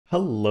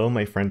Hello,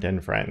 my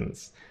front-end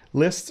friends.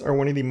 Lists are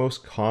one of the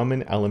most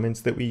common elements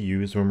that we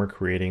use when we're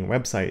creating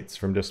websites,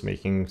 from just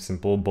making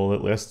simple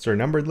bullet lists or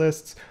numbered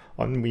lists.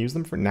 We use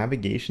them for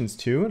navigations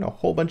too, and a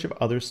whole bunch of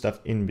other stuff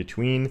in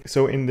between.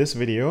 So in this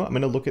video, I'm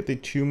going to look at the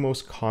two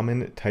most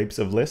common types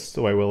of lists,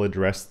 so I will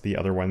address the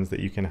other ones that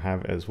you can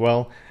have as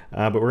well.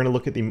 But we're going to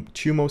look at the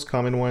two most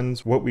common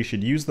ones, what we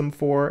should use them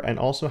for, and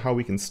also how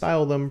we can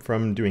style them,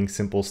 from doing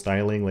simple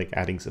styling like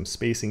adding some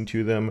spacing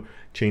to them,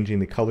 changing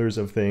the colors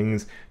of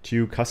things,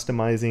 to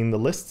customizing the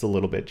lists a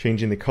little bit,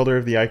 changing the color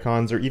of the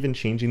icons, or even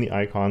changing the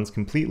icons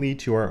completely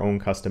to our own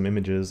custom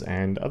images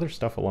and other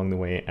stuff along the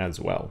way as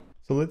well.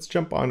 So let's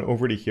jump on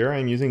over to here.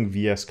 I'm using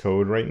VS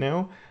Code right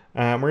now.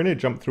 We're going to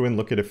jump through and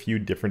look at a few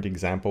different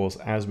examples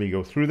as we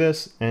go through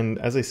this. And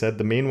as I said,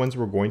 the main ones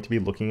we're going to be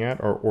looking at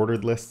are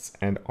ordered lists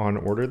and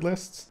unordered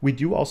lists. We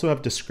do also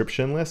have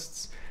description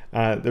lists.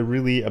 They're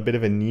really a bit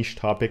of a niche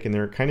topic, and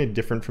they're kind of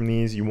different from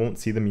these. You won't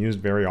see them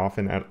used very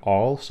often at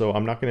all. So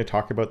I'm not going to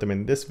talk about them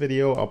in this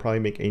video. I'll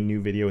probably make a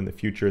new video in the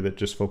future that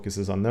just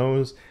focuses on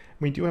those.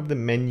 We do have the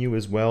menu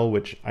as well,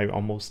 which I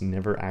almost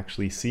never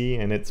actually see,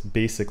 and it's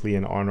basically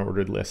an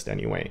unordered list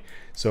anyway.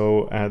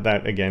 So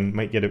that again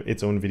might get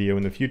its own video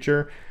in the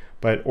future.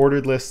 But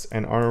ordered lists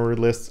and unordered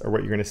lists are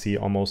what you're going to see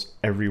almost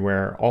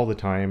everywhere all the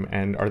time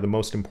and are the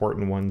most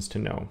important ones to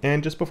know.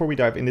 And just before we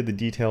dive into the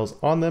details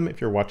on them, if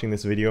you're watching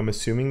this video, I'm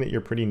assuming that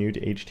you're pretty new to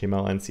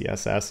HTML and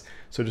CSS.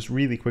 So just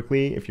really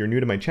quickly, if you're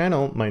new to my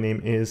channel, my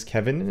name is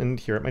Kevin, and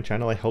here at my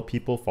channel, I help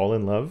people fall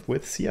in love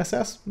with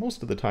CSS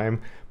most of the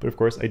time. But of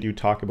course, I do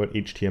talk about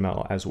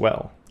HTML as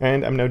well.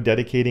 And I'm now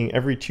dedicating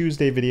every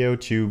Tuesday video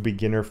to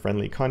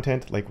beginner-friendly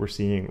content like we're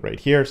seeing right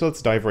here. So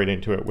let's dive right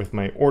into it with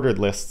my ordered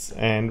lists.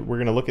 And we're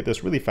going to look at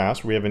this really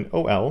fast. We have an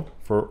OL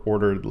for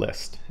ordered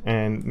list,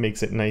 and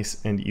makes it nice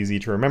and easy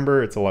to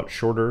remember. It's a lot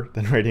shorter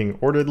than writing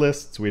ordered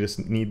lists. We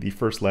just need the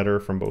first letter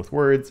from both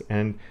words,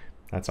 and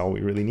that's all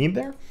we really need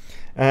there.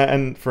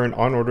 And for an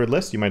unordered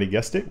list, you might have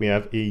guessed it, we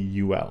have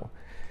a UL.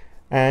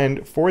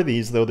 And for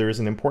these, though, there is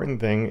an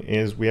important thing,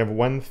 is we have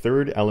one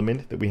third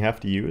element that we have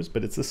to use,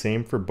 but it's the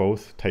same for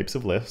both types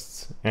of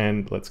lists.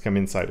 And let's come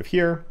inside of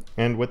here.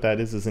 And what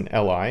that is an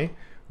LI,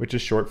 which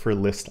is short for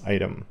list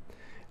item.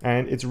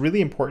 And it's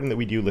really important that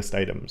we do list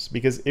items,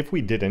 because if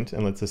we didn't,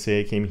 and let's just say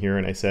I came here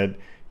and I said,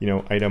 you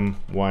know, item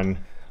 1,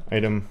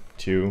 item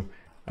 2,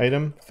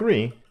 item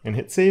 3, and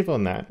hit save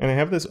on that. And I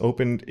have this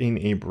opened in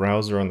a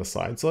browser on the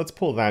side. So let's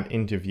pull that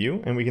into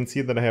view, and we can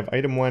see that I have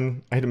item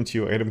 1, item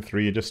 2, item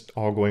 3, just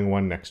all going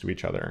one next to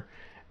each other.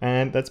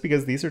 And that's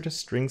because these are just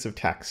strings of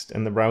text,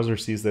 and the browser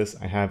sees this.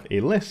 I have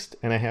a list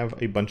and I have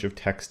a bunch of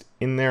text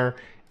in there.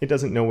 It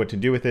doesn't know what to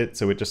do with it,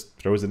 so it just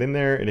throws it in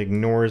there. It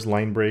ignores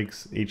line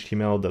breaks.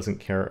 HTML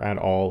doesn't care at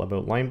all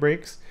about line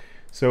breaks.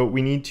 So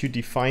we need to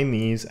define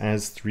these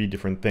as 3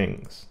 different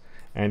things.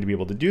 And to be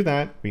able to do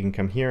that, we can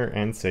come here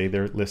and say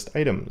they're list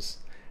items.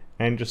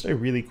 And just a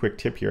really quick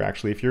tip here,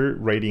 actually, if you're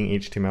writing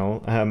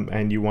HTML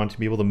and you want to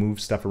be able to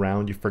move stuff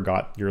around, you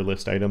forgot your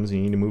list items and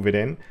you need to move it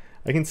in,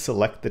 I can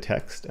select the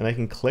text and I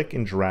can click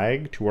and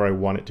drag to where I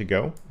want it to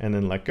go and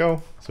then let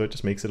go. So it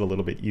just makes it a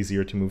little bit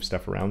easier to move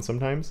stuff around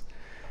sometimes.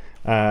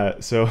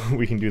 So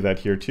we can do that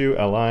here too,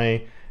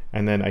 LI,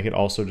 and then I could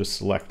also just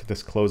select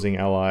this closing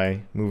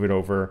LI, move it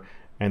over,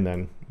 and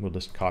then we'll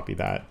just copy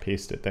that,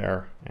 paste it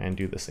there, and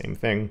do the same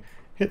thing.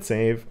 Hit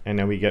save, and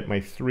now we get my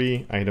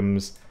 3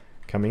 items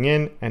coming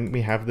in, and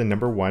we have the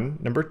number 1,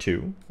 number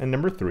 2, and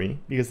number 3,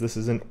 because this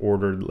is an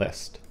ordered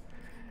list.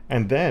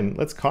 And then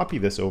let's copy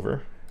this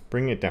over,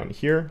 bring it down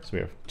here, so we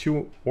have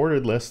 2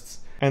 ordered lists.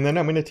 And then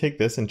I'm going to take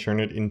this and turn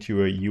it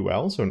into a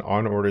UL, so an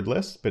unordered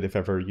list. But if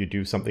ever you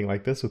do something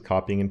like this with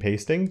copying and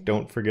pasting,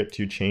 don't forget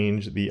to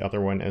change the other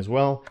one as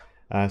well.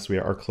 So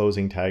our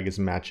closing tag is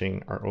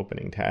matching our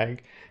opening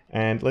tag.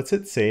 And let's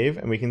hit save,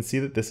 and we can see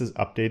that this is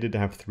updated to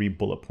have 3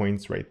 bullet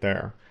points right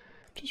there.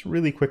 Just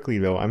really quickly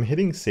though, I'm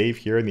hitting save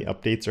here and the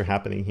updates are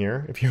happening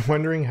here. If you're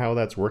wondering how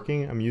that's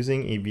working, I'm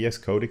using a VS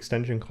Code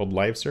extension called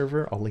Live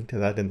Server. I'll link to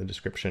that in the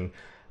description.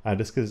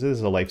 Just because this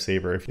is a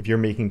lifesaver. If you're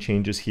making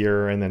changes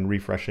here and then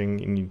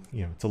refreshing, and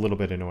you know, it's a little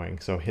bit annoying.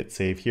 So hit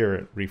save here,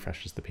 it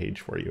refreshes the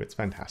page for you. It's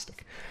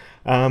fantastic.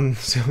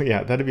 So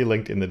yeah, that'll be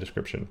linked in the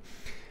description.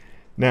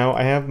 Now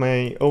I have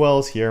my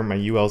OLs here, my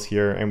ULs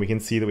here, and we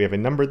can see that we have a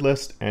numbered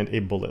list and a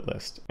bullet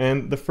list.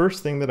 And the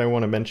first thing that I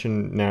want to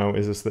mention now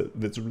is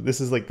this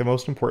is like the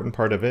most important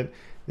part of it,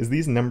 is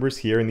these numbers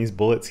here and these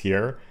bullets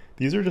here.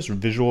 These are just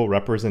visual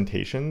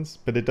representations,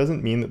 but it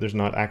doesn't mean that there's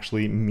not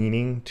actually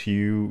meaning to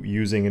you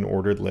using an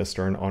ordered list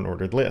or an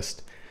unordered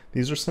list.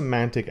 These are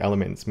semantic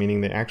elements,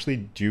 meaning they actually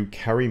do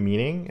carry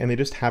meaning, and they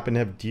just happen to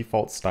have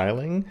default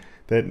styling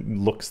that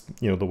looks,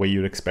 you know, the way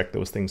you'd expect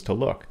those things to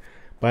look.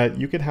 But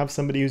you could have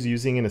somebody who's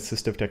using an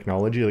assistive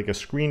technology like a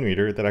screen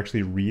reader that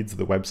actually reads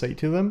the website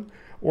to them,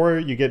 or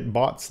you get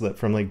bots that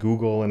from like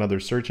Google and other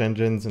search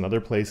engines and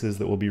other places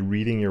that will be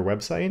reading your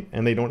website,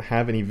 and they don't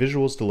have any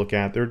visuals to look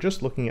at. They're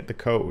just looking at the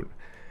code.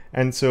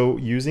 And so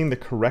using the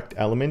correct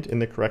element in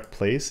the correct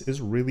place is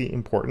really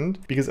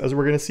important, because as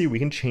we're going to see, we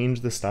can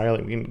change the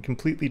styling. We can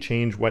completely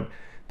change what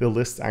the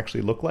lists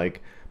actually look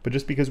like but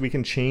just because we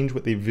can change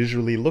what they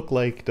visually look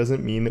like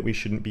doesn't mean that we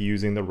shouldn't be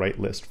using the right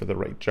list for the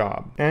right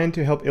job. And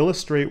to help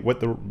illustrate what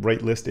the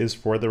right list is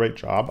for the right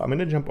job, I'm going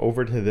to jump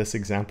over to this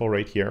example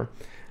right here.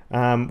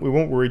 We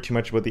won't worry too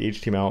much about the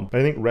HTML, but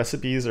I think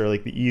recipes are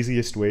like the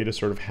easiest way to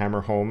sort of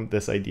hammer home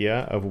this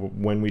idea of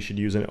when we should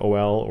use an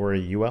OL or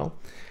a UL.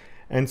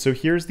 And so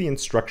here's the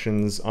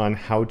instructions on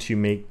how to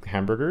make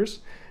hamburgers.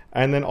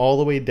 And then all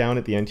the way down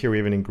at the end here, we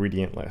have an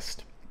ingredient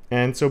list.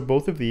 And so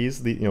both of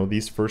these,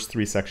 these first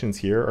three sections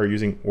here are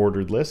using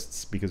ordered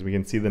lists because we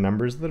can see the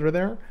numbers that are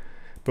there.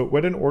 But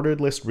what an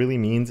ordered list really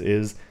means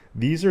is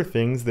these are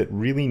things that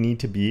really need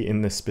to be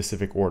in this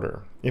specific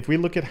order. If we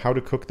look at how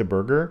to cook the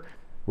burger,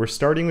 we're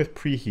starting with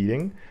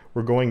preheating,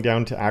 we're going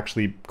down to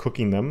actually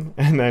cooking them,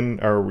 and then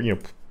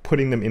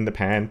putting them in the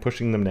pan,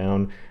 pushing them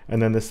down,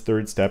 and then this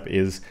third step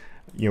is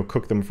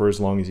cook them for as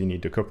long as you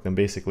need to cook them.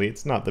 Basically,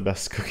 it's not the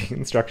best cooking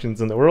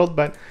instructions in the world,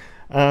 but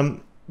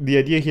the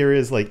idea here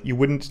is like you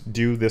wouldn't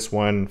do this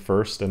one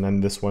first and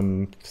then this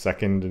one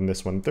second and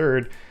this one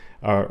third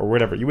or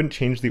whatever. You wouldn't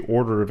change the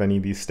order of any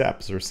of these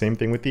steps, or same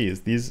thing with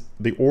these.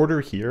 The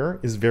order here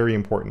is very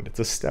important. It's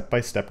a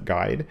step-by-step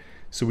guide.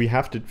 So we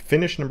have to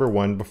finish number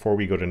 1 before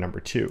we go to number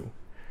 2.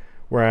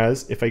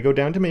 Whereas if I go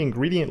down to my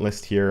ingredient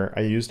list here,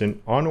 I used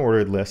an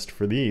unordered list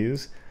for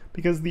these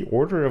because the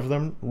order of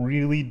them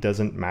really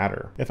doesn't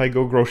matter. If I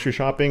go grocery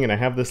shopping and I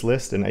have this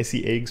list and I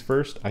see eggs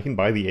first, I can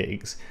buy the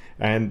eggs,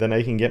 and then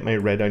I can get my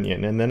red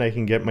onion, and then I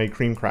can get my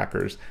cream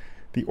crackers.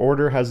 The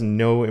order has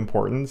no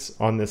importance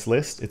on this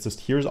list. It's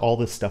just here's all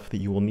the stuff that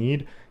you will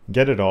need,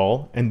 get it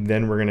all, and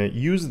then we're gonna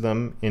use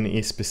them in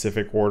a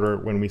specific order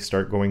when we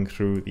start going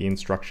through the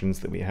instructions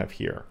that we have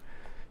here.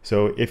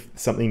 So if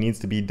something needs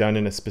to be done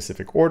in a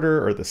specific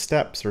order or the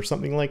steps or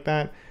something like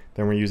that,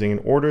 then we're using an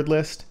ordered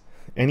list.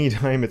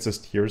 Anytime it's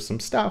just here's some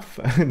stuff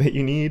that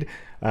you need.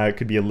 It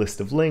could be a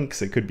list of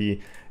links. It could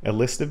be a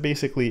list of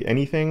basically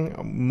anything.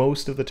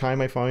 Most of the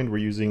time I find we're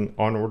using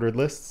unordered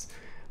lists.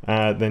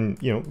 Then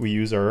we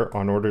use our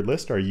unordered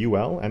list, our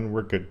UL, and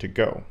we're good to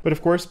go. But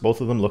of course, both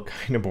of them look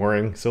kind of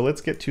boring. So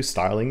let's get to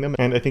styling them.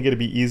 And I think it'd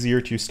be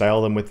easier to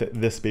style them with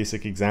this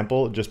basic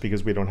example just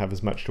because we don't have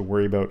as much to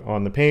worry about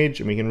on the page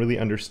and we can really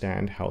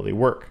understand how they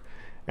work.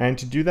 And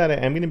to do that, I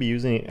am going to be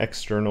using an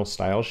external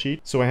style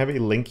sheet. So I have a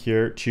link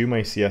here to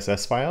my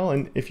CSS file.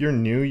 And if you're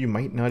new, you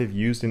might not have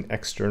used an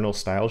external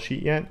style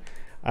sheet yet.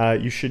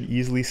 You should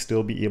easily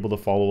still be able to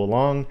follow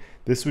along.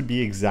 This would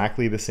be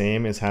exactly the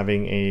same as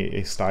having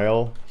a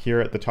style here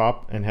at the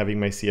top and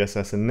having my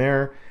CSS in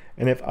there.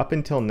 And if up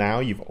until now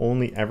you've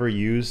only ever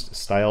used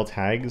style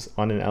tags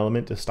on an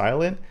element to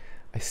style it,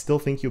 I still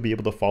think you'll be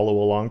able to follow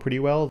along pretty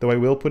well, though I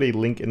will put a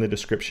link in the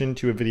description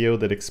to a video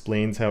that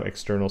explains how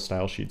external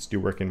style sheets do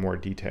work in more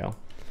detail.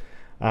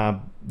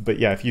 But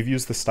yeah, if you've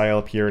used the style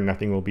up here,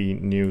 nothing will be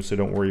new, so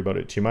don't worry about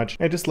it too much.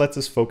 It just lets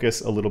us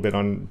focus a little bit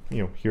on,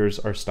 here's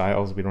our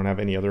styles. We don't have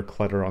any other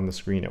clutter on the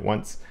screen at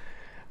once.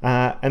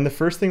 And the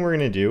first thing we're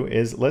going to do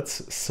is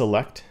let's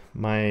select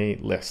my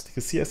list,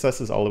 because CSS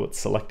is all about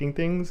selecting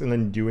things and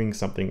then doing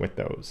something with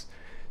those.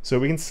 So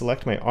we can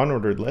select my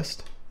unordered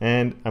list,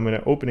 and I'm going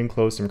to open and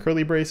close some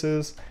curly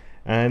braces,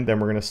 and then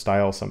we're going to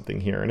style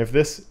something here. And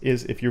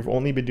if you've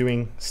only been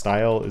doing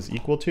style is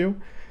equal to,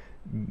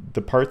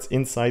 the parts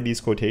inside these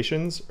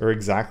quotations are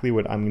exactly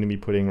what I'm going to be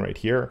putting right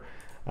here.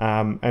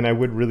 And I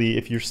would really,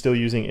 if you're still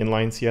using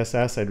inline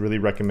CSS, I'd really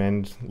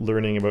recommend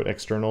learning about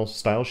external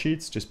style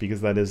sheets just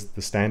because that is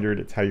the standard.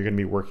 It's how you're going to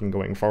be working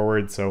going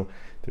forward. So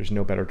there's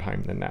no better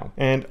time than now.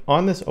 And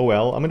on this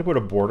OL, I'm going to put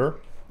a border,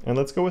 and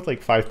let's go with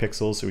like 5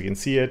 pixels so we can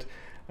see it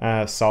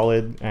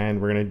solid.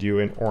 And we're going to do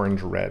an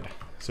orange red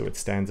so it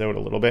stands out a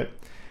little bit.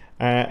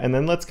 And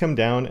then let's come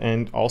down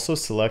and also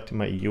select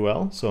my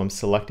UL. So I'm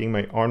selecting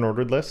my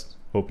unordered list,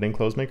 open and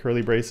close my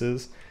curly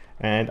braces,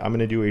 and I'm going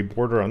to do a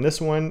border on this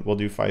one. We'll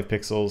do 5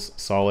 pixels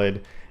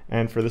solid.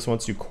 And for this one,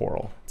 let's do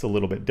coral. It's a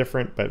little bit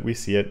different, but we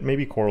see it.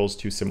 Maybe coral's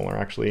too similar,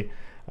 actually.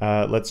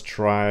 Let's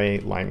try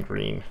lime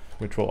green,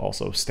 which will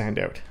also stand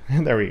out.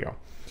 And there we go.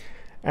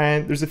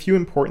 And there's a few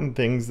important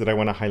things that I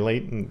want to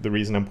highlight, and the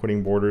reason I'm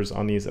putting borders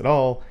on these at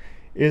all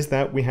is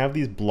that we have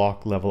these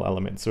block level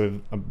elements. So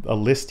a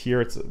list here,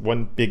 it's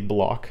one big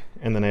block,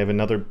 and then I have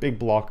another big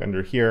block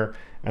under here,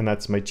 and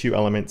that's my 2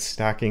 elements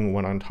stacking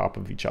one on top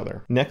of each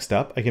other. Next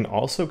up, I can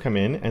also come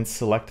in and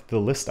select the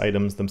list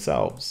items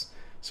themselves.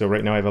 So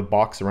right now I have a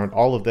box around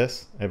all of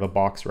this. I have a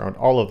box around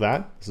all of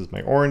that. This is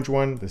my orange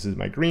one. This is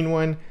my green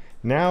one.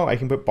 Now I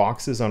can put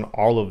boxes on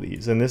all of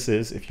these. And this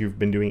is if you've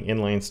been doing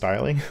inline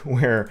styling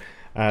where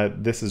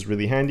this is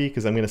really handy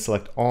because I'm going to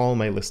select all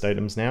my list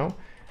items now.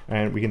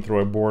 And we can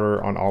throw a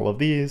border on all of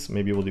these.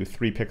 Maybe we'll do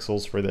 3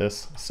 pixels for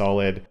this,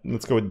 solid.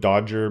 Let's go with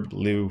Dodger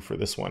blue for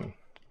this one,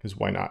 because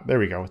why not? There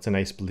we go. It's a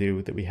nice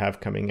blue that we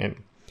have coming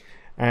in.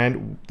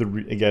 And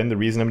again, the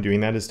reason I'm doing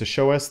that is to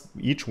show us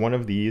each one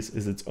of these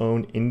is its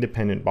own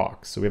independent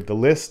box. So we have the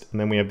list, and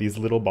then we have these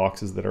little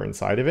boxes that are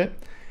inside of it.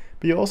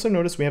 But you'll also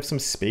notice we have some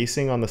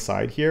spacing on the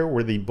side here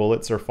where the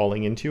bullets are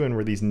falling into and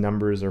where these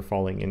numbers are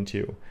falling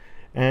into.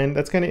 And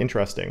that's kind of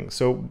interesting.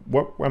 So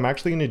what I'm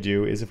actually going to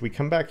do is if we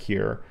come back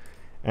here,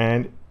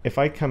 And if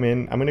I come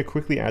in, I'm going to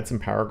quickly add some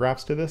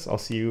paragraphs to this. I'll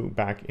see you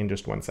back in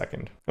just 1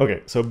 second.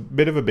 Okay, so a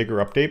bit of a bigger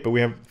update, but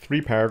we have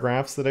 3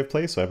 paragraphs that I've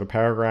placed. So I have a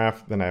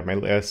paragraph, then I have my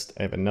list,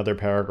 I have another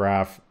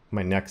paragraph,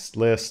 my next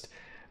list,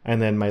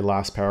 and then my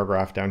last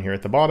paragraph down here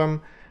at the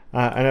bottom.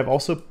 And I've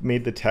also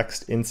made the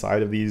text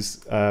inside of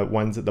these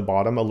ones at the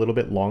bottom a little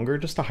bit longer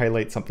just to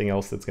highlight something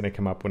else that's going to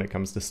come up when it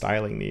comes to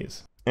styling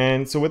these.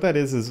 And so what that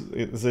is,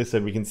 as I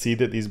said, we can see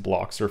that these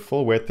blocks are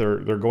full width, they're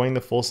going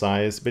the full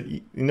size, but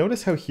you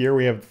notice how here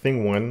we have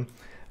thing 1,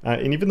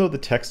 and even though the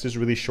text is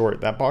really short,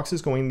 that box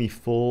is going the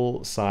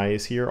full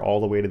size here all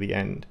the way to the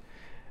end.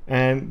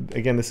 And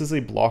again, this is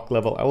a block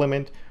level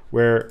element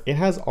where it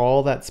has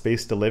all that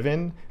space to live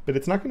in, but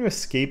it's not going to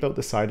escape out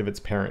the side of its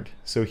parent.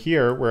 So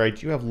here, where I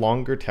do have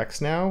longer text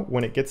now,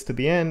 when it gets to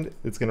the end,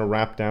 it's going to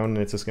wrap down and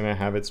it's just going to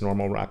have its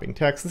normal wrapping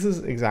text. This is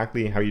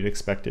exactly how you'd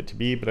expect it to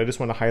be, but I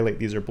just want to highlight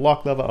these are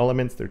block level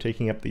elements. They're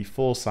taking up the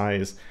full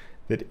size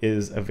that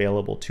is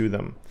available to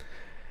them.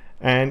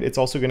 And it's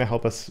also going to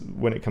help us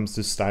when it comes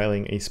to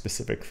styling a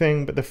specific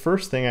thing. But the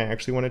first thing I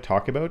actually want to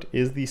talk about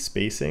is the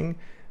spacing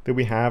that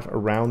we have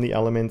around the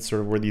elements,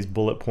 sort of where these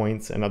bullet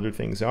points and other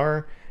things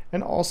are,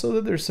 and also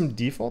that there's some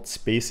default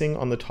spacing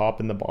on the top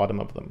and the bottom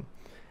of them.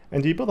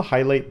 And to be able to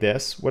highlight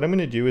this, what I'm going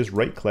to do is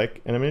right click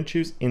and I'm going to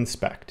choose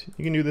inspect.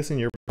 You can do this in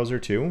your browser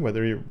too,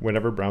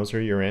 whatever browser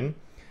you're in.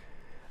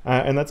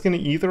 And that's going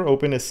to either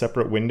open a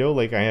separate window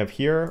like I have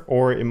here,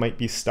 or it might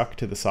be stuck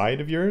to the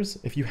side of yours.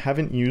 If you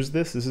haven't used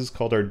this, this is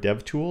called our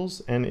dev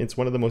tools, and it's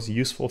one of the most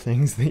useful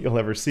things that you'll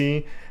ever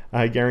see.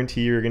 I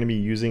guarantee you're going to be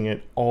using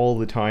it all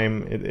the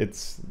time.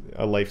 It's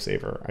a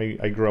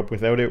lifesaver. I grew up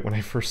without it when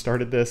I first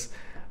started this.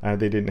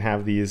 They didn't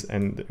have these,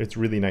 and it's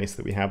really nice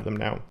that we have them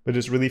now. But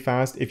just really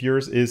fast, if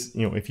yours is,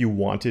 if you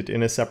want it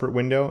in a separate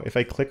window, if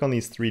I click on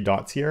these 3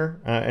 dots here,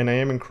 and I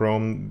am in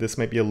Chrome, this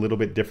might be a little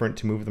bit different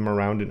to move them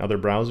around in other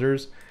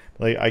browsers.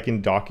 Like I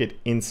can dock it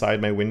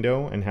inside my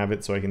window and have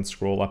it so I can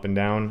scroll up and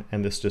down,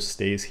 and this just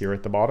stays here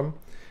at the bottom.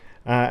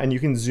 And you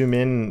can zoom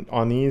in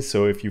on these,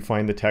 so if you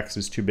find the text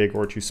is too big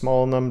or too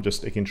small in them,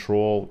 just a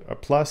Control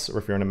plus, or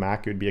if you're on a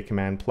Mac, it would be a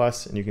Command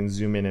plus, and you can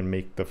zoom in and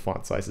make the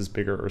font sizes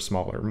bigger or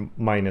smaller,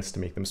 minus to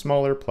make them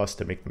smaller, plus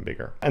to make them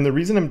bigger. And the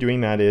reason I'm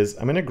doing that is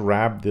I'm going to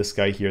grab this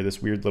guy here,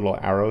 this weird little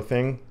arrow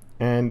thing,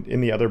 and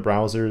in the other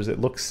browsers it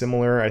looks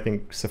similar. I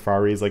think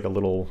Safari is like a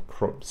little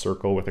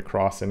circle with a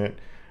cross in it,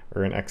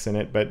 or an X in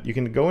it, but you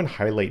can go and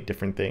highlight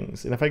different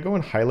things. And if I go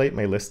and highlight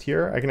my list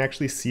here, I can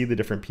actually see the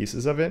different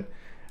pieces of it.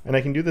 And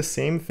I can do the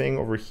same thing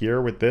over here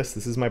with this.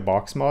 This is my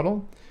box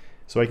model.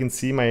 So I can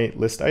see my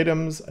list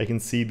items. I can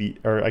see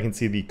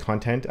the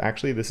content.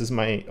 Actually, this is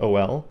my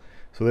OL.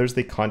 So there's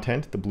the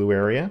content, the blue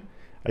area.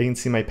 I can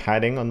see my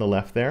padding on the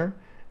left there.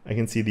 I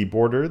can see the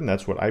border, and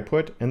that's what I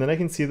put. And then I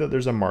can see that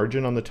there's a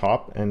margin on the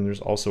top, and there's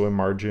also a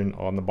margin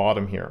on the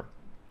bottom here.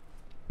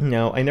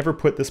 Now, I never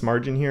put this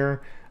margin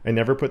here. I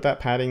never put that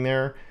padding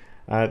there.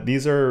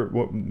 These are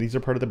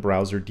part of the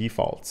browser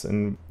defaults,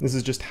 and this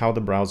is just how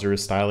the browser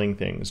is styling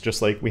things.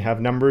 Just like we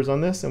have numbers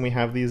on this and we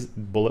have these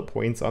bullet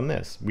points on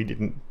this. We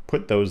didn't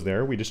put those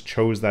there, we just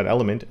chose that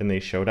element and they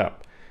showed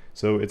up.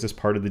 So it's just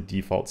part of the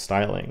default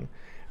styling.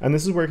 And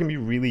this is where it can be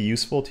really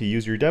useful to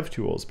use your dev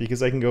tools,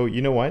 because I can go,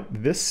 you know what,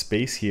 this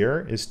space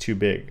here is too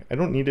big. I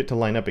don't need it to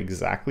line up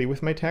exactly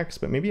with my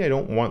text, but maybe I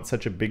don't want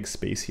such a big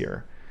space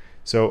here.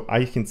 So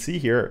I can see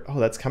here, oh,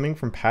 that's coming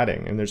from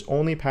padding, and there's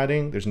only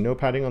padding. There's no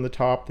padding on the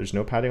top. There's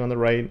no padding on the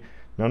right,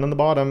 none on the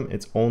bottom.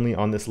 It's only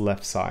on this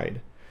left side.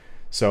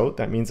 So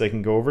that means I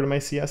can go over to my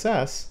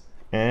CSS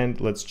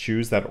and let's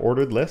choose that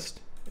ordered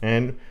list.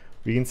 And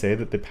we can say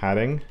that the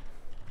padding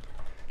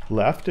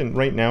left, and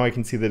right now I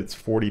can see that it's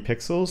 40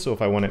 pixels. So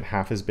if I want it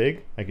half as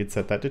big, I could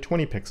set that to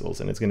 20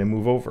 pixels and it's going to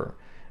move over.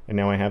 And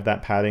now I have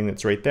that padding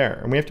that's right there.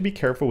 And we have to be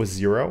careful with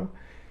 0.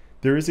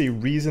 There is a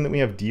reason that we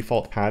have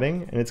default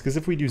padding, and it's because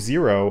if we do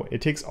 0,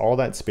 it takes all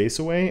that space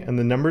away, and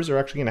the numbers are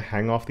actually going to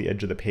hang off the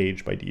edge of the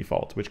page by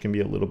default, which can be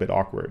a little bit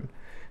awkward.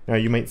 Now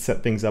you might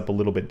set things up a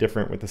little bit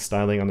different with the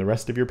styling on the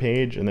rest of your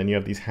page, and then you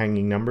have these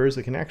hanging numbers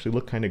that can actually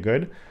look kind of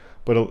good,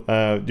 but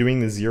doing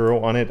the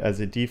 0 on it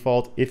as a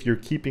default, if you're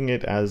keeping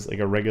it as like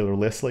a regular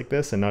list like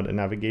this and not a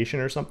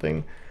navigation or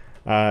something,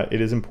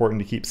 it is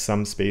important to keep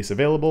some space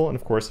available. And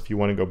of course, if you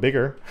want to go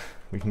bigger,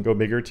 we can go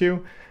bigger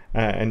too.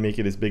 And make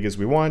it as big as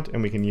we want,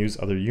 and we can use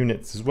other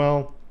units as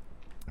well.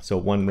 So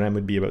 1 rem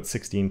would be about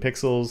 16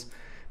 pixels.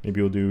 Maybe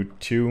we'll do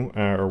 2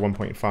 or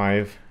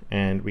 1.5,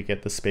 and we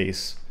get the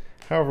space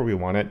however we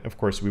want it. Of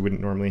course, we wouldn't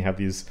normally have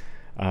these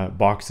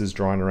boxes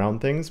drawn around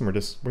things, and we're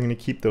going to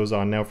keep those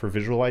on now for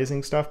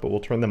visualizing stuff, but we'll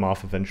turn them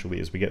off eventually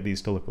as we get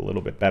these to look a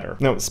little bit better.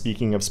 Now,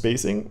 speaking of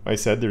spacing, I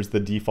said there's the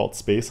default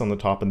space on the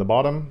top and the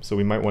bottom, so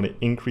we might want to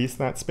increase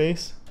that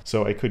space.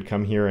 So I could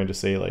come here and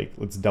just say, like,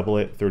 let's double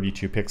it,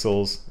 32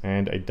 pixels,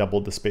 and I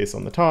doubled the space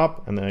on the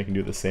top, and then I can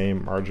do the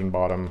same margin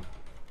bottom,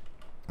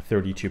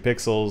 32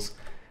 pixels,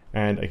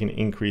 and I can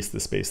increase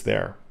the space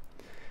there.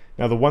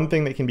 Now the one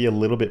thing that can be a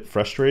little bit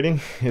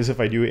frustrating is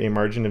if I do a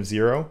margin of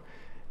 0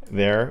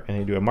 there, and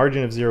I do a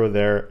margin of 0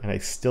 there, and I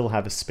still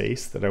have a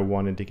space that I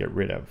wanted to get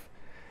rid of.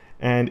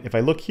 And if I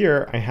look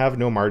here, I have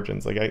no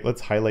margins. Like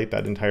let's highlight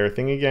that entire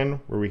thing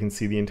again, where we can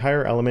see the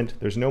entire element.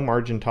 There's no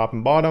margin top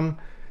and bottom.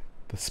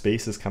 The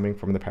space is coming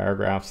from the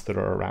paragraphs that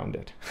are around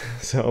it.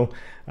 So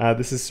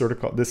this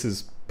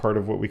is part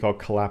of what we call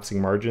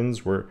collapsing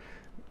margins, where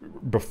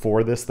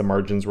before this, the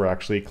margins were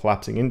actually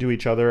collapsing into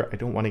each other. I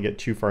don't want to get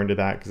too far into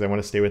that because I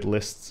want to stay with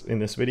lists in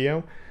this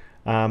video.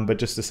 But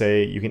just to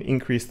say, you can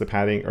increase the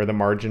padding or the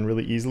margin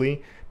really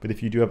easily. But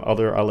if you do have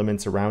other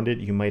elements around it,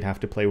 you might have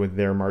to play with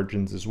their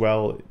margins as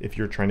well if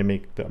you're trying to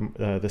make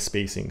the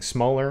spacing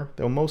smaller.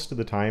 Though most of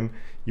the time,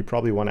 you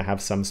probably want to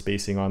have some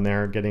spacing on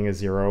there. Getting a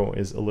 0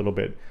 is a little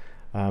bit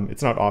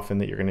it's not often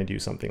that you're going to do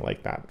something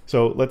like that.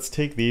 So let's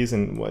take these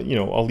and,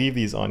 I'll leave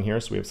these on here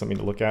so we have something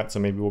to look at. So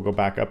maybe we'll go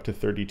back up to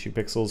 32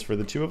 pixels for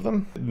the two of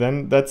them.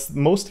 Then that's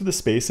most of the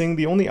spacing.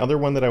 The only other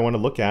one that I want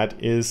to look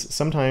at is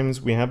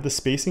sometimes we have the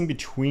spacing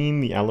between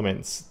the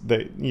elements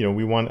that,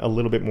 we want a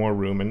little bit more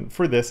room. And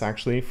for this,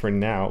 actually, for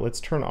now, let's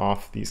turn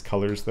off these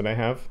colors that I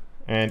have.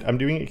 And I'm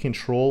doing a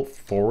Control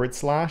 /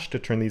 to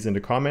turn these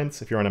into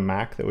comments. If you're on a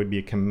Mac, that would be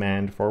a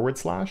Command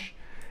 /.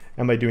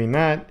 And by doing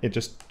that, it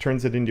just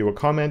turns it into a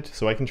comment.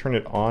 So I can turn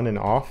it on and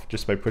off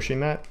just by pushing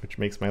that, which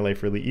makes my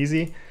life really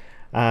easy.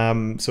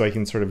 So I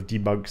can sort of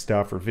debug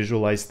stuff or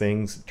visualize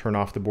things, turn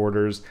off the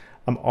borders.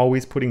 I'm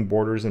always putting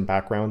borders and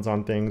backgrounds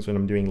on things when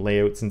I'm doing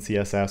layouts in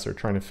CSS or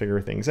trying to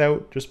figure things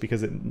out, just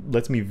because it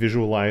lets me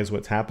visualize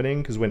what's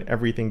happening. Because when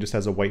everything just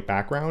has a white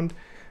background,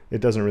 it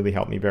doesn't really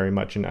help me very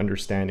much in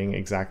understanding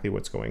exactly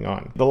what's going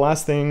on. The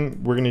last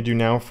thing we're going to do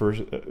now for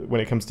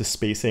when it comes to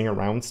spacing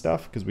around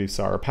stuff, because we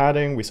saw our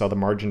padding, we saw the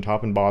margin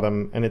top and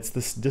bottom, and it's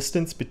this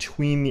distance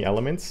between the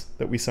elements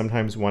that we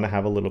sometimes want to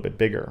have a little bit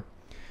bigger.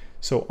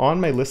 So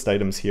on my list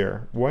items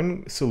here,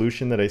 one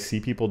solution that I see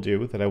people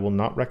do that I will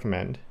not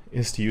recommend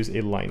is to use a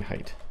line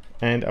height.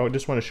 And I would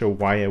just want to show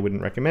why I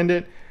wouldn't recommend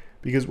it.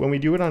 Because when we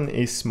do it on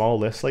a small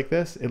list like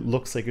this, it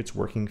looks like it's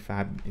working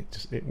fab.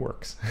 It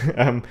works.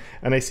 And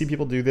I see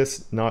people do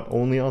this not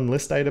only on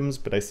list items,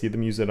 but I see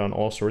them use it on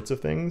all sorts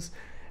of things.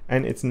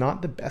 And it's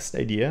not the best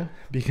idea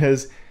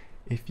because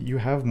if you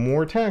have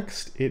more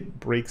text, it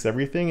breaks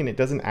everything and it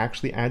doesn't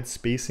actually add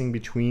spacing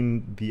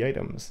between the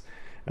items.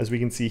 As we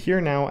can see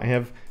here now, I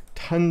have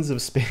tons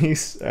of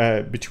space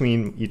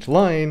between each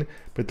line,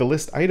 but the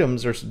list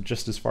items are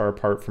just as far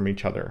apart from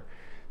each other.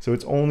 So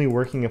it's only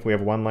working if we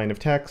have one line of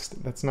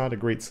text. That's not a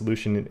great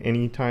solution at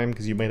any time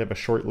because you might have a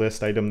short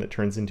list item that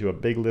turns into a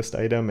big list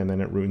item and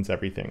then it ruins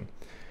everything.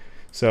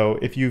 So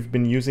if you've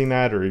been using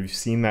that or you've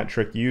seen that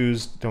trick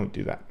used, don't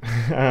do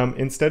that.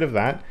 Instead of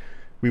that,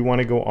 we want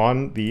to go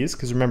on these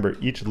because remember,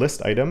 each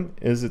list item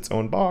is its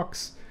own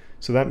box.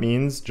 So that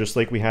means just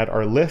like we had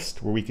our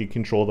list where we could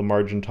control the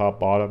margin, top,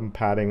 bottom,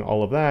 padding,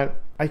 all of that,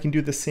 I can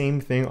do the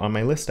same thing on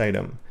my list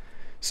item.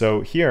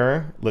 So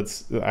here,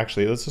 let's do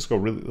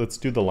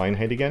the line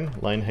height again,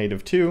 line height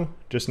of 2,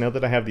 just now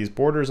that I have these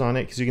borders on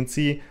it, because you can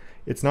see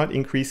it's not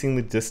increasing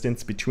the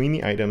distance between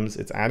the items,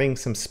 it's adding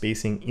some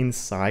spacing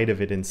inside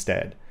of it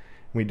instead.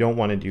 We don't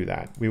want to do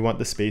that. We want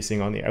the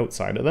spacing on the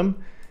outside of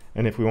them.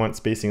 And if we want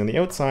spacing on the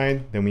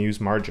outside, then we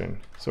use margin.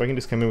 So I can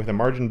just come in with a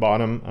margin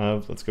bottom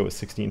of, let's go with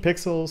 16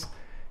 pixels,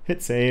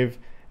 hit save,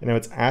 and now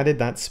it's added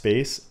that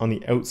space on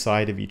the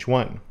outside of each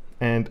one.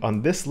 And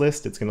on this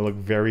list, it's going to look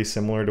very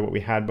similar to what we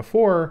had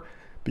before,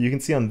 but you can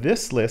see on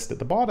this list at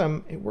the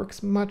bottom, it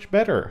works much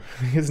better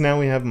because now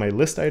we have my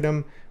list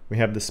item, we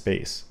have the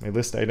space, my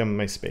list item,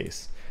 my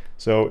space.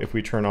 So if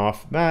we turn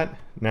off that,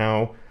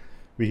 now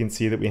we can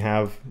see that we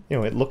have,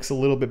 it looks a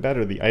little bit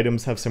better. The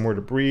items have somewhere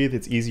to breathe.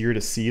 It's easier to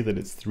see that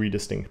it's 3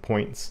 distinct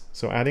points.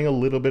 So adding a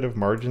little bit of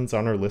margins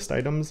on our list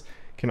items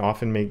can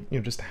often make,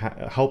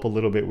 help a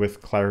little bit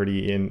with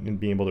clarity in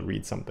being able to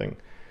read something.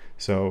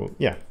 So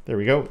yeah, there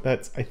we go.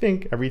 That's, I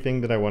think, everything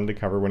that I wanted to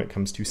cover when it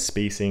comes to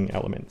spacing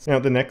elements. Now,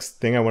 the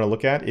next thing I want to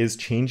look at is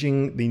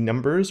changing the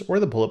numbers or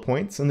the bullet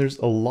points. And there's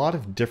a lot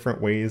of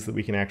different ways that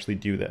we can actually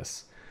do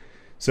this.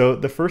 So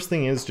the first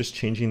thing is just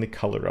changing the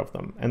color of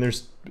them. And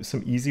there's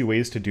some easy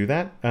ways to do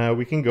that.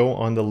 We can go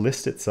on the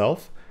list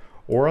itself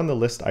or on the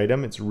list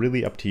item. It's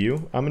really up to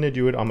you. I'm going to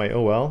do it on my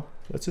OL.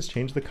 Let's just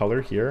change the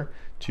color here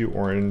to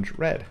orange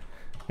red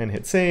and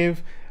hit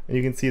save. And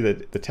you can see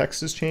that the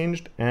text has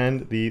changed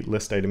and the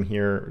list item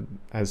here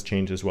has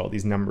changed as well.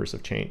 These numbers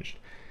have changed.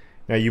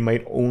 Now you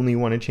might only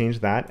want to change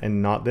that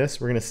and not this.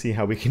 We're going to see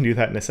how we can do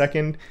that in a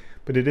second,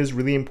 but it is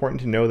really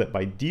important to know that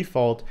by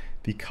default,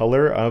 the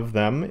color of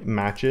them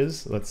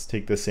matches. Let's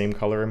take the same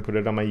color and put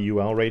it on my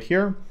UL right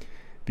here.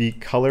 The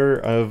color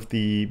of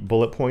the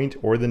bullet point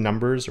or the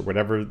numbers or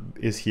whatever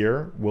is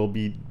here will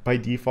be by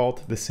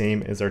default the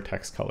same as our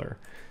text color.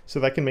 So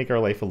that can make our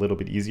life a little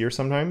bit easier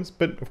sometimes,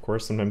 but of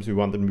course, sometimes we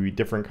want them to be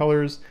different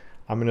colors.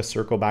 I'm going to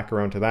circle back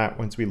around to that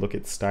once we look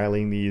at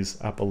styling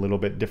these up a little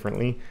bit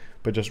differently,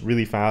 but just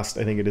really fast,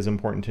 I think it is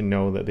important to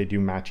know that they do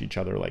match each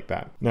other like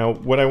that. Now,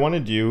 what I want to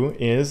do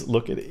is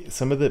look at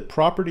some of the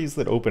properties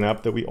that open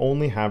up that we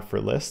only have for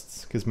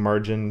lists, because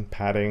margin,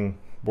 padding,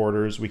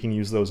 borders, we can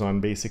use those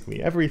on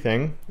basically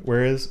everything,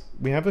 whereas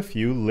we have a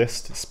few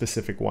list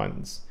specific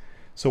ones.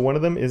 So one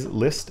of them is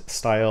list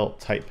style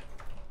type.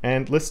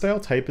 And list style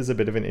type is a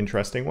bit of an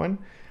interesting one.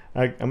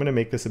 I'm going to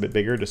make this a bit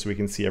bigger just so we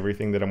can see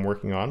everything that I'm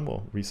working on.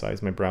 We'll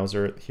resize my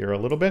browser here a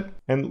little bit.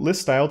 And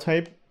list style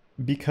type,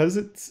 because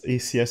it's a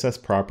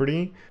CSS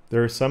property,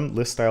 there are some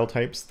list style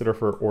types that are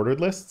for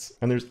ordered lists,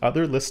 and there's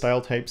other list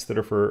style types that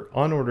are for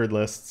unordered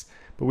lists,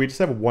 but we just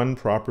have one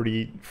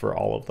property for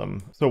all of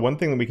them. So one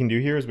thing that we can do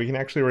here is we can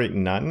actually write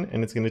none,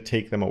 and it's going to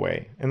take them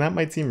away. And that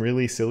might seem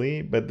really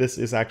silly, but this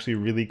is actually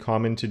really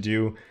common to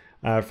do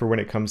for when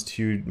it comes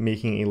to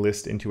making a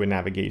list into a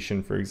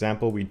navigation. For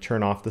example, we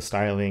turn off the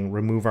styling,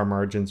 remove our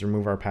margins,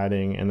 remove our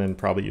padding, and then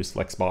probably use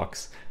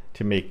Flexbox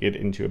to make it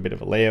into a bit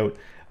of a layout.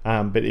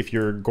 But if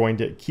you're going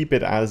to keep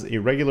it as a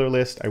regular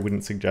list, I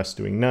wouldn't suggest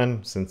doing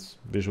none, since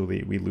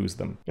visually we lose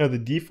them. Now the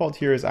default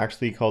here is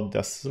actually called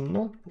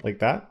decimal, like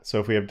that.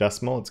 So if we have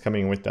decimal, it's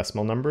coming in with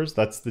decimal numbers.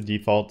 That's the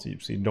default. So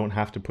you don't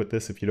have to put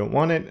this if you don't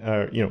want it.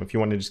 If you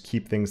want to just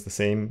keep things the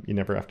same, you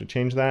never have to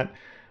change that.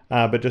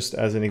 But just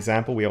as an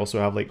example, we also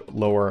have like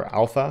lower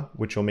alpha,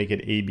 which will make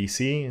it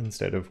ABC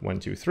instead of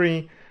 1, 2,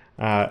 3.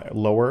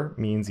 Lower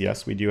means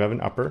yes, we do have an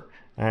upper,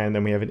 and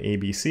then we have an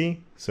ABC.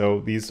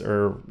 So these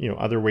are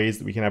other ways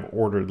that we can have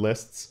ordered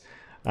lists.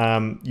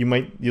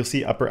 You'll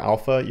see upper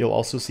alpha. You'll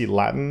also see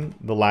Latin.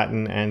 The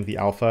Latin and the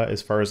alpha,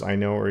 as far as I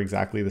know, are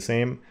exactly the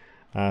same.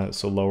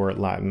 So lower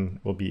Latin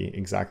will be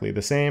exactly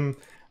the same.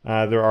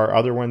 There are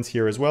other ones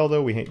here as well,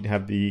 though. We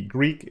have the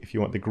Greek, if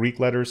you want the Greek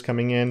letters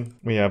coming in.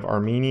 We have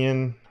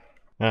Armenian.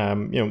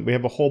 We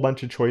have a whole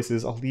bunch of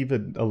choices. I'll leave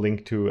a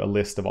link to a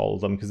list of all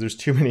of them because there's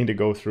too many to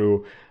go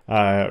through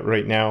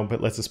right now,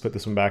 but let's just put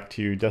this one back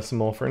to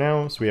decimal for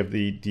now. So we have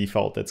the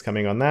default that's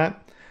coming on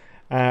that.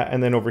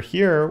 And then over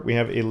here, we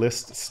have a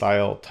list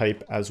style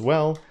type as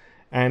well.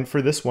 And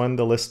for this one,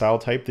 the list style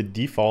type, the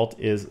default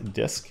is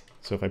disk.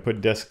 So if I put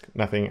disk,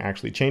 nothing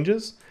actually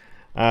changes.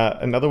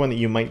 Another one that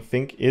you might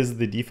think is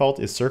the default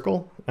is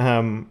circle,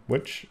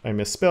 which I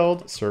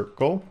misspelled,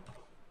 circle.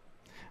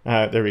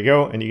 There we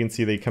go, and you can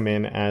see they come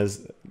in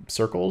as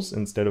circles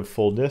instead of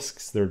full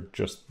disks. They're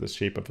just the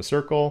shape of a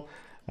circle.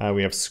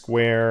 We have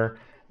square,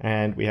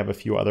 and we have a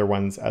few other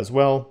ones as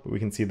well, but we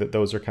can see that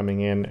those are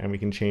coming in, and we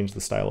can change the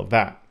style of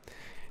that.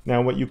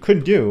 Now what you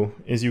could do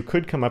is you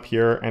could come up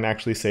here and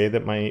actually say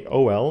that my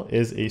OL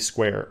is a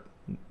square,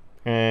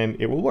 and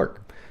it will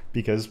work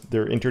because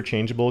they're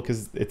interchangeable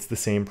because it's the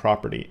same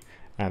property,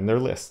 and they're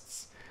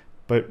lists.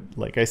 But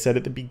like I said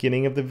at the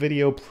beginning of the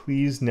video,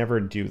 please never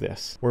do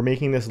this. We're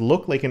making this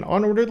look like an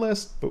unordered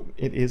list, but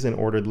it is an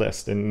ordered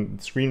list, and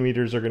screen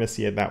readers are going to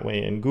see it that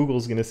way, and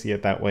Google's going to see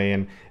it that way,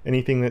 and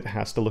anything that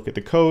has to look at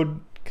the code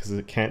because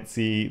it can't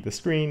see the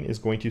screen is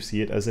going to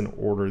see it as an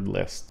ordered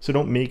list. So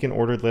don't make an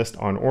ordered list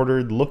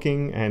unordered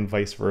looking, and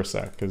vice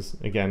versa, because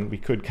again, we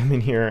could come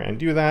in here and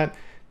do that.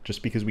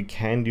 Just because we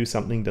can do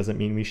something doesn't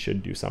mean we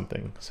should do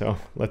something. So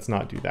let's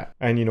not do that.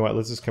 And you know what,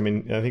 let's just come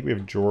in. I think we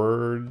have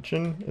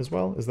Georgian as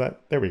well. Is that,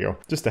 there we go.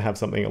 Just to have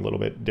something a little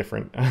bit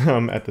different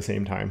at the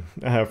same time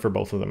for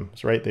both of them,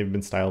 right? They've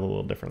been styled a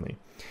little differently.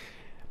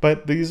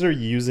 But these are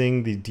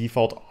using the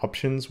default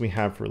options we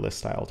have for list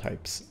style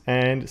types.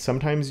 And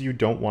sometimes you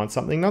don't want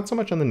something, not so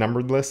much on the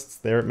numbered lists.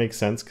 There it makes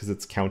sense because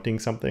it's counting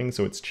something,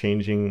 so it's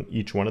changing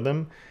each one of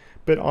them.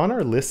 But on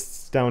our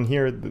lists down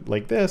here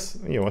like this,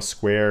 a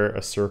square,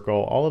 a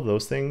circle, all of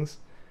those things,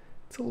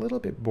 it's a little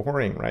bit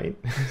boring, right?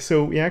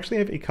 So we actually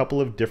have a couple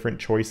of different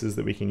choices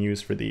that we can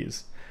use for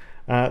these.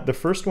 The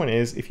first one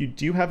is if you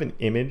do have an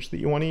image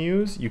that you want to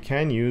use, you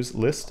can use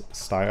list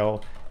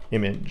style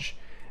image.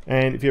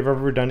 And if you've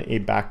ever done a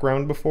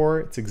background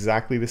before, it's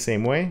exactly the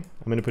same way.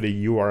 I'm going to put a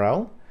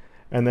URL,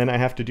 and then I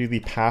have to do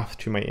the path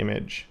to my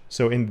image.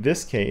 So in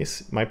this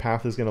case, my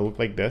path is going to look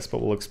like this,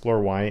 but we'll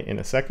explore why in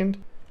a second.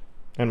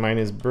 And mine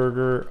is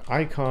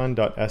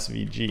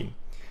burgericon.svg.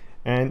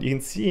 And you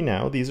can see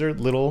now these are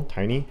little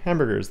tiny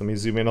hamburgers. Let me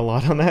zoom in a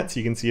lot on that so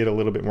you can see it a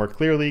little bit more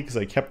clearly because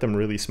I kept them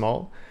really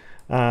small.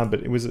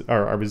 But I was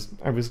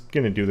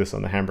going to do this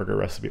on the hamburger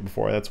recipe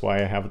before. That's why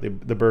I have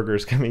the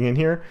burgers coming in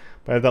here.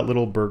 But I have that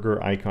little burger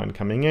icon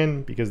coming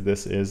in because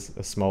this is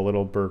a small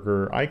little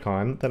burger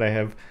icon that I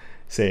have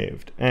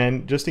saved.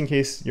 And just in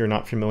case you're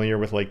not familiar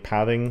with like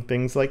pathing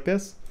things like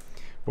this,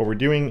 what we're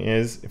doing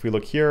is, if we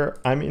look here,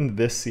 I'm in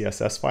this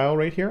CSS file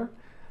right here,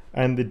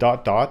 and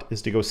the ...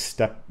 is to go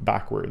step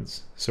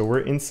backwards. So we're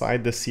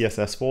inside the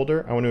CSS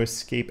folder. I want to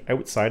escape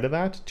outside of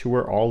that to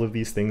where all of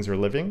these things are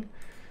living.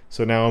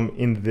 So now I'm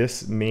in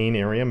this main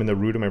area, I'm in the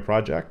root of my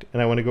project,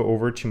 and I want to go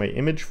over to my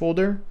image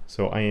folder.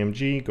 So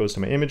img goes to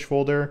my image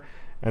folder,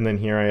 and then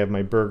here I have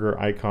my burger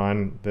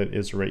icon that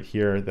is right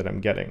here that I'm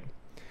getting.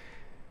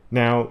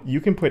 Now,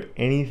 you can put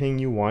anything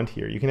you want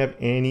here. You can have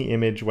any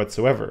image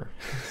whatsoever.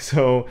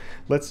 So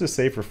let's just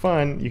say for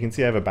fun, you can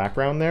see I have a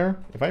background there.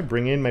 If I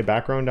bring in my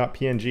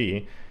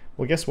background.png,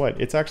 well, guess what?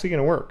 It's actually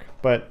going to work,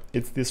 but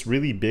it's this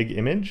really big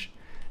image,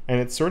 and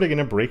it's sort of going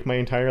to break my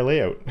entire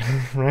layout,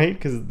 right?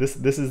 Because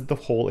this is the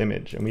whole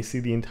image, and we see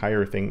the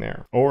entire thing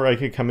there. Or I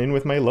could come in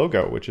with my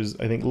logo, which is,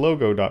 I think,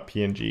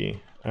 logo.png.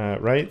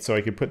 Right? So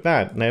I could put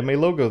that, and I have my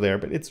logo there,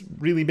 but it's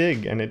really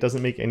big, and it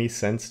doesn't make any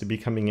sense to be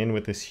coming in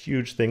with this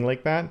huge thing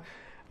like that.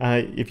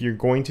 If you're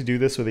going to do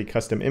this with a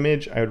custom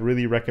image, I would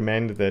really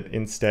recommend that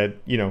instead,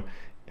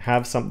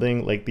 have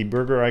something like the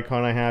burger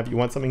icon I have. You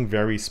want something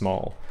very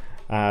small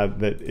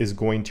that is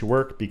going to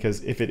work,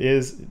 because if it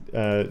is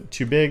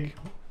too big,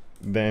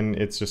 then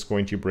it's just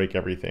going to break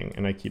everything.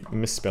 And I keep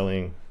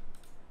misspelling.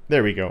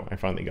 There we go. I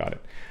finally got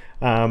it.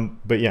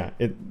 But yeah,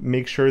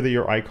 make sure that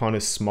your icon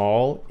is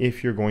small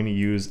if you're going to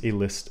use a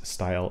list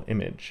style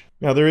image.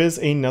 Now there is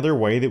another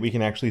way that we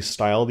can actually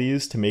style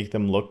these to make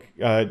them look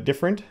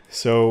different.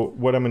 So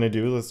what I'm going to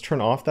do, let's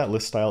turn off that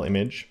list style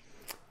image.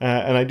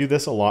 And I do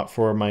this a lot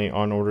for my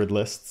unordered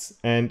lists,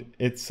 and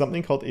it's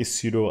something called a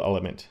pseudo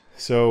element.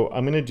 So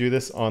I'm going to do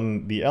this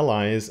on the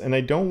LIs, and I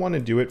don't want to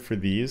do it for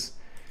these.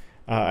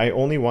 I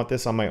only want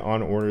this on my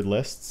unordered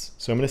lists.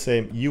 So I'm going to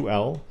say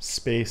UL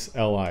space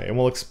LI, and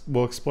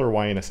we'll explore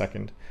why in a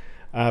second.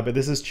 But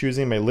this is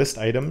choosing my list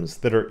items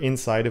that are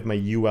inside of my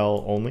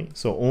UL only.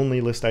 So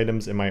only list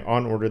items in my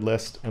unordered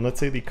list. And let's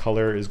say the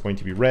color is going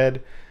to be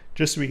red,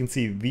 just so we can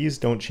see these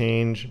don't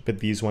change, but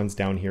these ones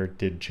down here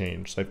did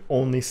change. So I've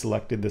only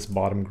selected this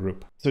bottom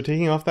group. So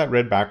taking off that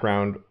red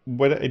background,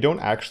 I don't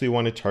actually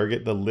want to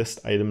target the list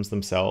items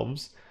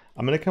themselves.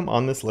 I'm going to come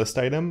on this list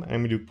item, and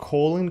I'm going to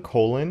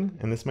do :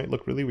 and this might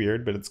look really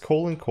weird, but it's :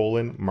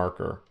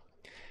 marker.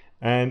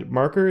 And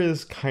marker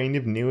is kind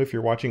of new. If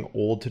you're watching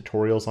old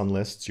tutorials on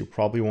lists, you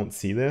probably won't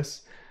see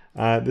this.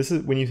 This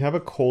is when you have a :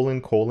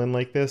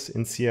 like this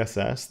in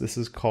CSS, this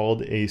is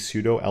called a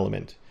pseudo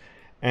element.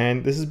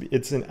 And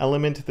it's an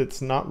element that's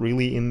not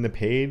really in the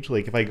page.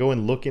 Like if I go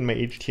and look in my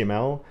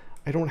HTML,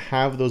 I don't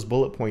have those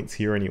bullet points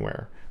here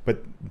anywhere.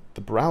 But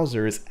the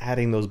browser is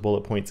adding those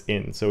bullet points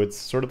in. So it's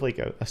sort of like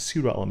a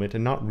pseudo element,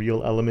 and not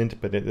real element,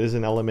 but it is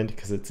an element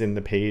because it's in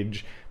the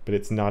page, but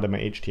it's not in my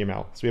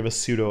HTML. So we have a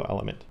pseudo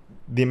element.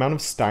 The amount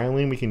of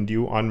styling we can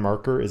do on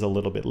marker is a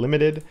little bit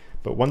limited,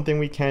 but one thing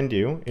we can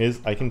do is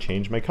I can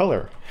change my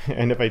color.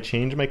 And if I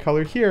change my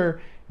color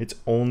here, it's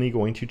only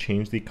going to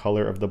change the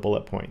color of the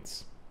bullet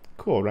points.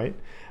 Cool, right?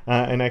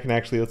 And I can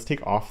actually, let's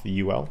take off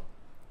the UL,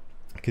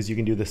 because you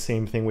can do the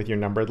same thing with your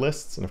numbered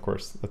lists. And of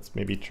course, let's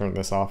maybe turn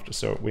this off just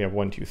so we have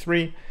 1, 2,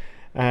 3.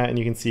 And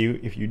you can see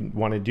if you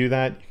want to do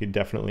that, you could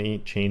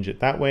definitely change it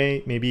that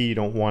way. Maybe you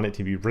don't want it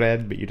to be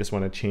red, but you just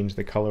want to change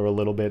the color a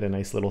little bit, a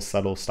nice little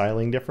subtle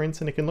styling difference,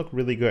 and it can look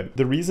really good.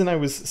 The reason I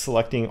was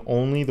selecting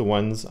only the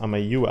ones on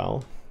my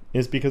UL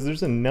is because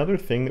there's another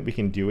thing that we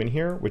can do in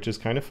here, which is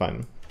kind of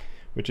fun,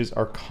 which is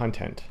our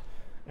content.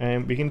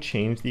 And we can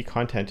change the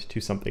content to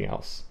something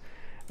else.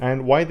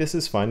 And why this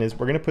is fun is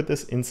we're going to put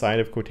this inside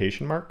of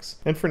quotation marks.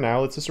 And for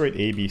now, let's just write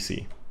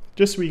ABC,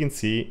 just so we can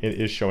see it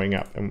is showing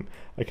up. And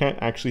I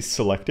can't actually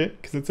select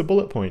it because it's a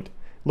bullet point. It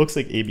looks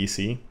like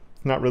ABC.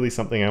 It's not really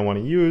something I want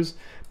to use,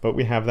 but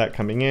we have that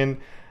coming in.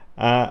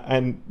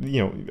 And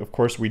of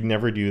course, we'd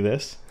never do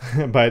this,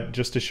 but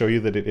just to show you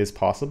that it is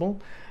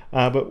possible.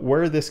 But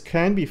where this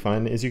can be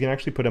fun is you can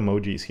actually put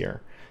emojis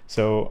here.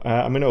 So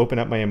I'm going to open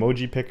up my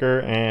emoji picker,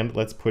 and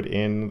let's put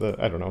in the,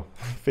 I don't know,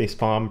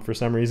 facepalm for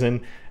some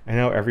reason. And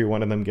now every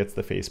one of them gets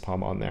the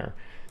facepalm on there.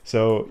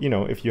 So,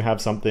 if you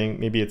have something,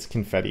 maybe it's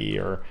confetti,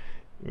 or,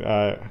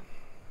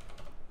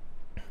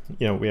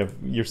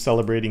 you're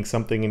celebrating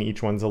something and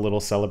each one's a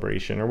little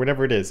celebration or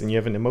whatever it is, and you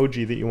have an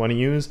emoji that you want to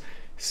use,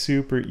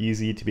 super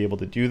easy to be able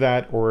to do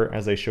that. Or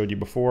as I showed you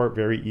before,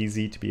 very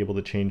easy to be able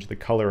to change the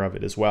color of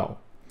it as well.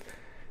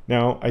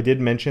 Now, I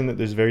did mention that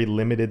there's very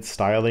limited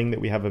styling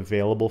that we have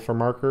available for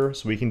marker,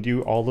 so we can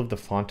do all of the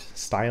font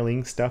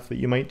styling stuff that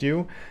you might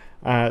do.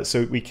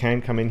 So we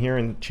can come in here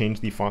and change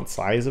the font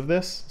size of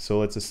this. So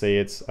let's just say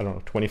it's, I don't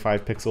know,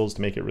 25 pixels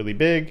to make it really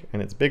big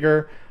and it's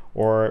bigger,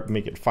 or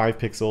make it 5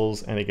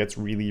 pixels and it gets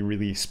really,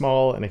 really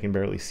small and I can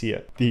barely see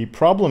it. The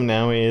problem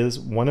now is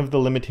one of the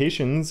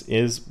limitations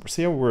is,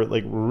 say we're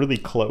really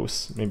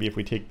close. Maybe if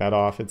we take that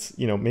off, it's,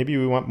 maybe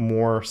we want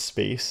more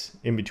space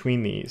in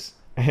between these.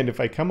 And if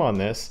I come on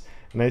this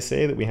and I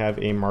say that we have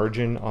a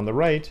margin on the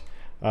right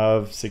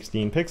of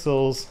 16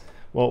 pixels,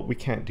 well, we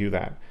can't do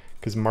that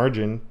because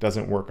margin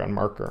doesn't work on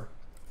marker.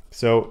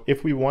 So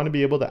if we want to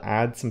be able to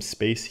add some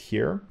space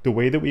here, the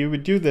way that we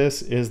would do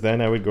this is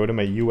then I would go to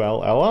my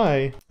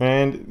ULLI,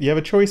 and you have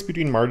a choice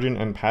between margin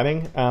and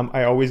padding.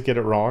 I always get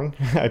it wrong.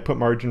 I put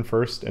margin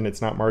first and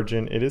it's not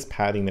margin, it is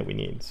padding that we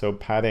need. So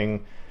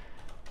padding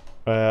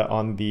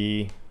on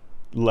the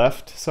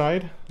left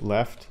side,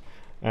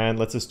 and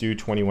let's just do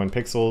 21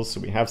 pixels. So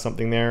we have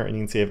something there, and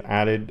you can see I've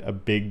added a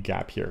big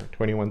gap here.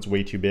 21's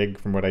way too big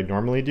from what I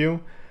normally do.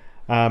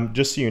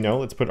 Just so you know,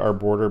 let's put our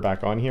border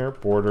back on here.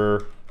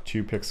 Border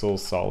 2 pixels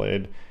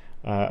solid.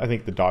 I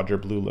think the Dodger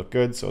blue looked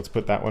good, so let's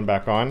put that one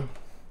back on.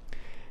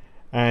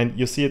 And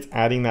you'll see it's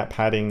adding that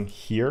padding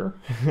here.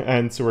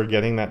 And so we're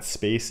getting that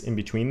space in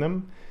between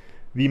them.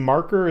 The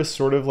marker is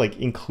sort of like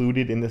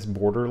included in this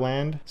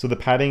borderland. So the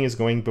padding is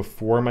going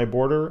before my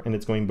border and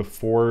it's going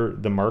before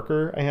the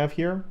marker I have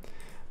here.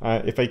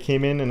 If I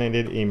came in and I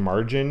did a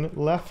margin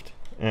left,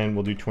 and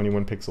we'll do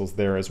 21 pixels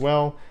there as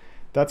well,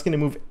 that's going to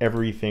move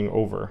everything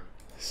over.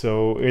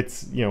 So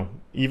it's,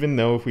 even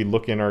though if we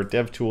look in our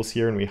dev tools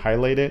here and we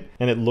highlight it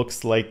and it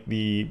looks like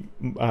the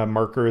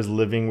marker is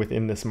living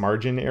within this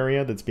margin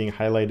area that's being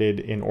highlighted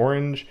in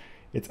orange,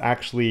 it's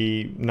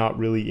actually not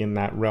really in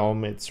that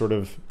realm. It's sort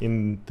of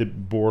in the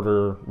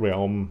border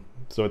realm.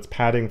 So it's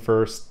padding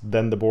first,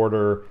 then the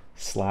border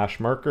 /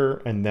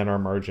 marker, and then our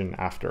margin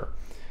after.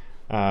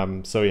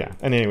 So yeah,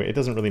 and anyway, it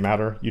doesn't really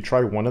matter. You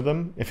try one of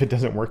them. If it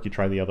doesn't work, you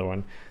try the other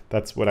one.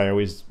 That's what I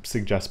always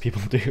suggest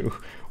people do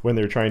when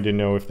they're trying to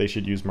know if they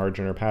should use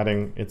margin or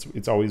padding.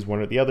 It's always one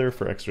or the other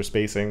for extra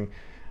spacing.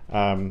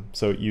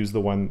 So use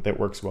the one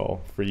that works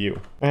well for you.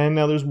 And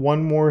now there's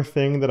one more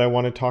thing that I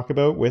want to talk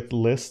about with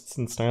lists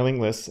and styling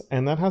lists,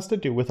 and that has to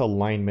do with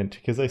alignment,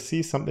 because I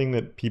see something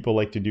that people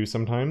like to do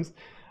sometimes.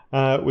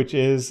 Which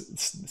is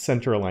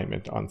center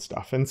alignment on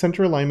stuff. And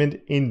center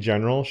alignment in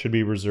general should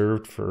be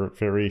reserved for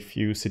very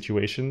few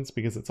situations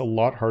because it's a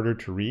lot harder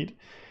to read.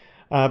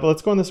 But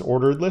let's go on this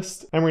ordered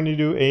list, and we're going to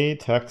do a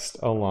text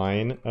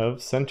align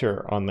of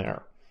center on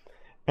there.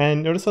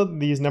 And notice how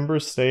these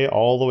numbers stay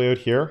all the way out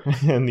here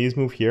and these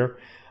move here,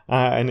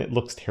 and it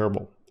looks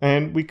terrible.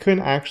 And we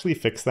can actually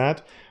fix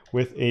that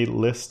with a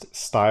list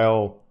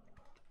style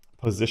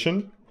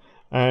position.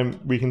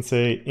 We can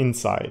say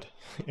inside,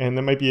 and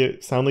that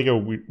might sound like a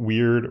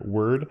weird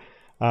word,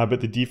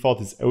 but the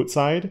default is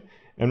outside.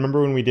 And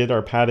remember when we did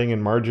our padding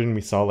and margin,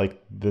 we saw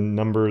like the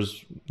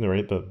numbers,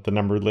 right? The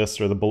numbered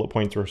list or the bullet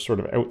points were sort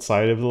of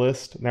outside of the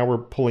list. Now we're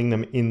pulling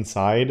them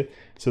inside,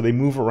 so they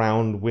move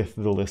around with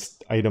the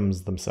list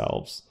items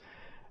themselves.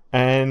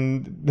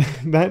 And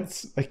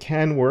it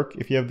can work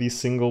if you have these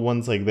single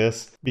ones like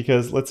this,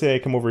 because let's say I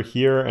come over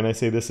here and I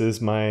say this is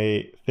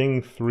my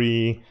thing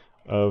 3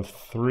 of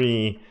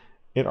 3.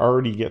 It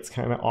already gets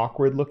kind of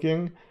awkward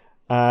looking.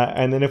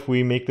 And then if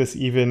we make this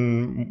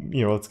even,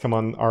 let's come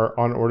on our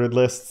unordered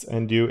lists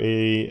and do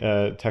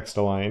a text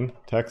align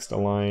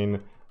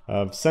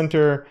of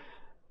center.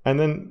 And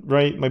then,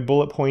 right, my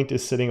bullet point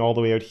is sitting all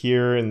the way out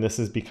here, and this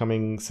is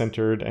becoming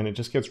centered, and it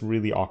just gets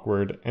really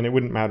awkward. And it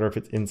wouldn't matter if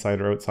it's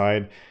inside or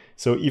outside.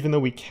 So even though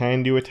we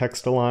can do a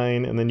text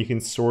align, and then you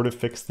can sort of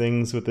fix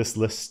things with this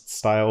list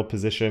style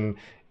position,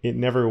 it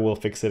never will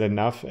fix it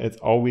enough. It's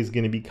always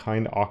going to be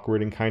kind of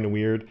awkward and kind of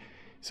weird.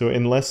 So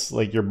unless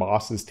like your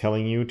boss is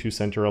telling you to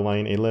center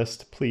align a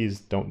list, please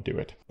don't do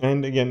it.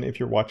 And again, if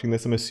you're watching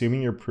this, I'm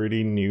assuming you're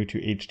pretty new to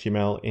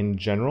HTML in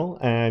general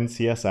and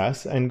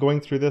CSS. And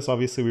going through this,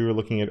 obviously we were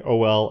looking at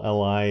OL,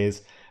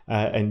 LIs,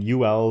 and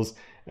ULs.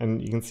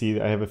 And you can see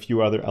I have a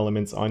few other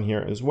elements on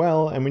here as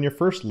well. And when you're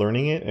first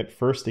learning it, at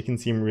first it can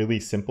seem really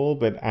simple,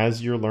 but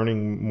as you're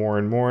learning more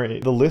and more,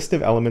 the list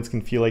of elements can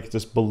feel like it's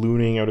just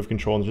ballooning out of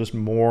control, and just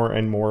more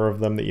and more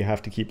of them that you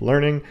have to keep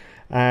learning.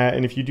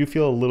 And if you do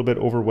feel a little bit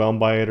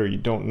overwhelmed by it, or you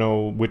don't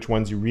know which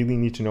ones you really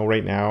need to know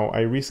right now,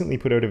 I recently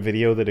put out a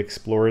video that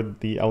explored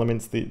the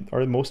elements that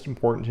are most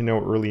important to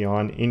know early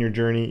on in your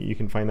journey. You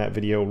can find that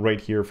video right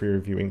here for your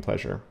viewing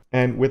pleasure.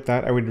 And with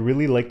that, I would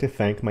really like to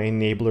thank my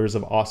enablers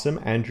of awesome,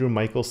 Andrew,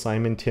 Michael,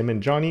 Simon, Tim,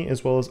 and Johnny,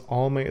 as well as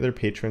all my other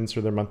patrons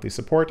for their monthly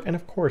support. And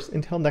of course,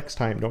 until next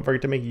time, don't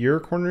forget to make your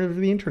corner of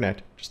the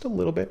internet just a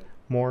little bit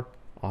more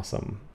awesome.